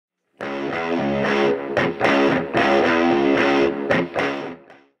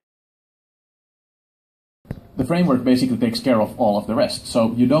The framework basically takes care of all of the rest.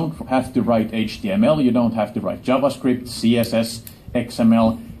 So you don't have to write HTML, you don't have to write JavaScript, CSS,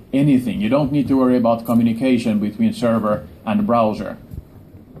 XML, anything. You don't need to worry about communication between server and browser.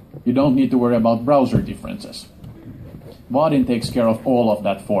 You don't need to worry about browser differences. Vaadin takes care of all of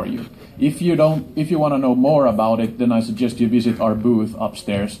that for you. If you want to know more about it, then I suggest you visit our booth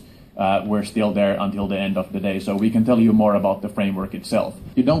upstairs. We're still there until the end of the day, so we can tell you more about the framework itself.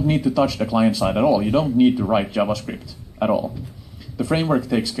 You don't need to touch the client side at all. You don't need to write JavaScript at all. The framework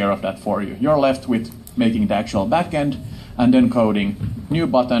takes care of that for you. You're left with making the actual backend and then coding new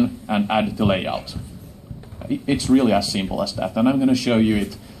button and add to layout. It's really as simple as that, and I'm going to show you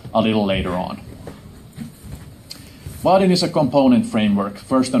it a little later on. Vaadin is a component framework,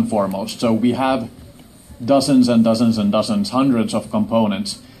 first and foremost. So we have dozens and dozens and dozens, hundreds of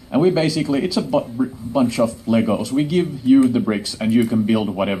components. And it's a bunch of Legos. We give you the bricks and you can build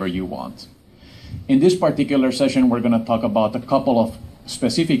whatever you want. In this particular session, we're going to talk about a couple of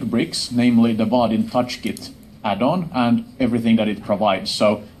specific bricks, namely the Vaadin TouchKit add-on and everything that it provides.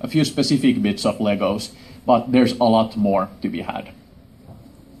 So a few specific bits of Legos, but there's a lot more to be had.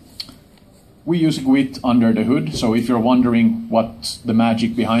 We use Gwt under the hood, so if you're wondering what's the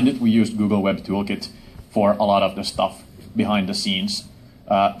magic behind it, we used Google Web Toolkit for a lot of the stuff behind the scenes.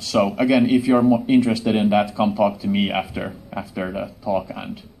 So again, if you're more interested in that, come talk to me after the talk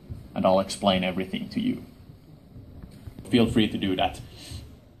and I'll explain everything to you. Feel free to do that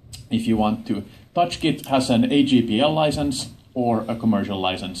if you want to. TouchKit has an AGPL license or a commercial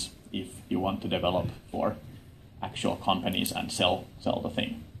license if you want to develop for actual companies and sell the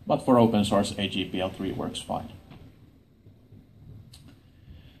thing. But for open source, AGPL 3 works fine.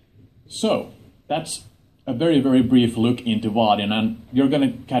 So that's a very, very brief look into Vaadin, and you're going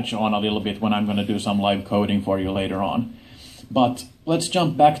to catch on a little bit when I'm going to do some live coding for you later on. But let's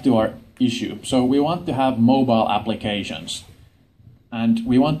jump back to our issue. So we want to have mobile applications, and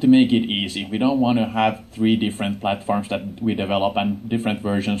we want to make it easy. We don't want to have 3 different platforms that we develop and different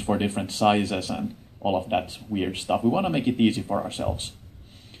versions for different sizes and all of that weird stuff. We want to make it easy for ourselves.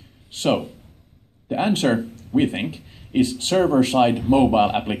 So the answer, we think, is server-side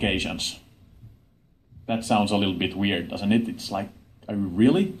mobile applications. That sounds a little bit weird, doesn't it? It's like, are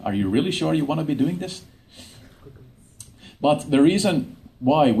you really sure you want to be doing this? But the reason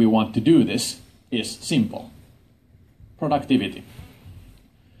why we want to do this is simple. Productivity.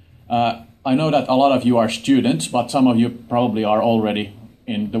 I know that a lot of you are students, but some of you probably are already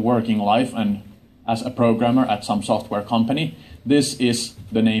in the working life and as a programmer at some software company. This is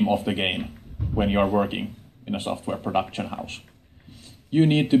the name of the game when you're working in a software production house. You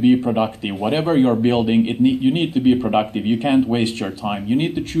need to be productive. Whatever you're building, you need to be productive. You can't waste your time. You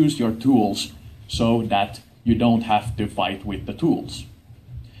need to choose your tools so that you don't have to fight with the tools.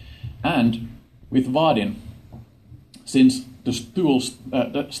 And with Vaadin, since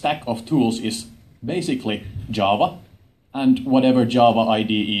the stack of tools is basically Java and whatever Java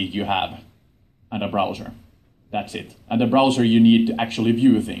IDE you have and a browser. That's it. And the browser you need to actually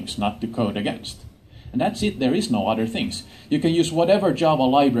view things, not to code against. And that's it. There is no other things. You can use whatever Java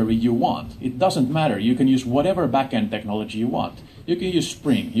library you want. It doesn't matter. You can use whatever backend technology you want. You can use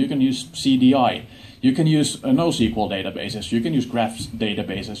Spring. You can use CDI. You can use NoSQL databases. You can use Graphs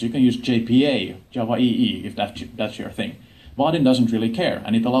databases. You can use JPA, Java EE, if that's your thing. Vaadin doesn't really care,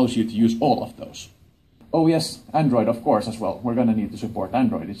 and it allows you to use all of those. Oh yes, Android, of course, as well. We're going to need to support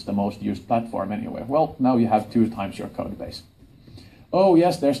Android. It's the most used platform anyway. Well, now you have 2 times your code base. Oh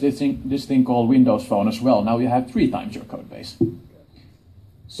yes, there's this thing called Windows Phone as well. Now you have 3 times your code base.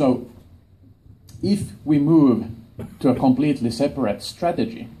 So if we move to a completely separate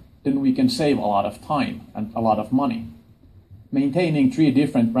strategy, then we can save a lot of time and a lot of money. Maintaining 3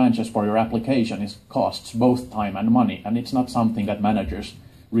 different branches for your application costs both time and money, and it's not something that managers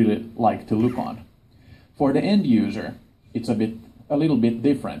really like to look on. For the end user, it's a little bit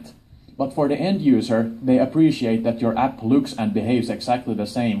different. But for the end user, they appreciate that your app looks and behaves exactly the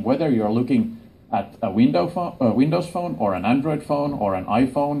same, whether you're looking at a Windows phone or an Android phone or an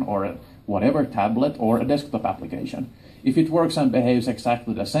iPhone or whatever tablet or a desktop application. If it works and behaves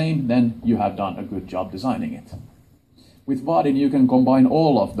exactly the same, then you have done a good job designing it. With Vaadin, you can combine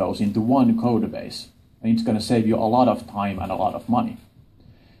all of those into one code base, and it's going to save you a lot of time and a lot of money.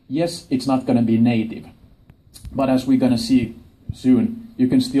 Yes, it's not going to be native, but as we're going to see soon, you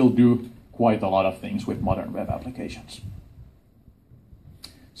can still do quite a lot of things with modern web applications.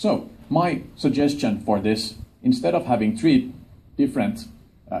 So, my suggestion for this, instead of having 3 different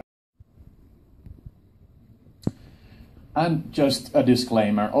and just a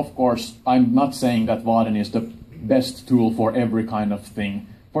disclaimer, of course, I'm not saying that Vaadin is the best tool for every kind of thing.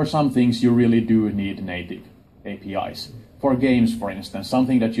 For some things you really do need native. APIs. For games, for instance,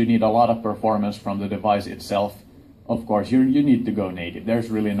 something that you need a lot of performance from the device itself, of course, you need to go native. There's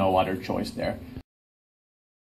really no other choice there.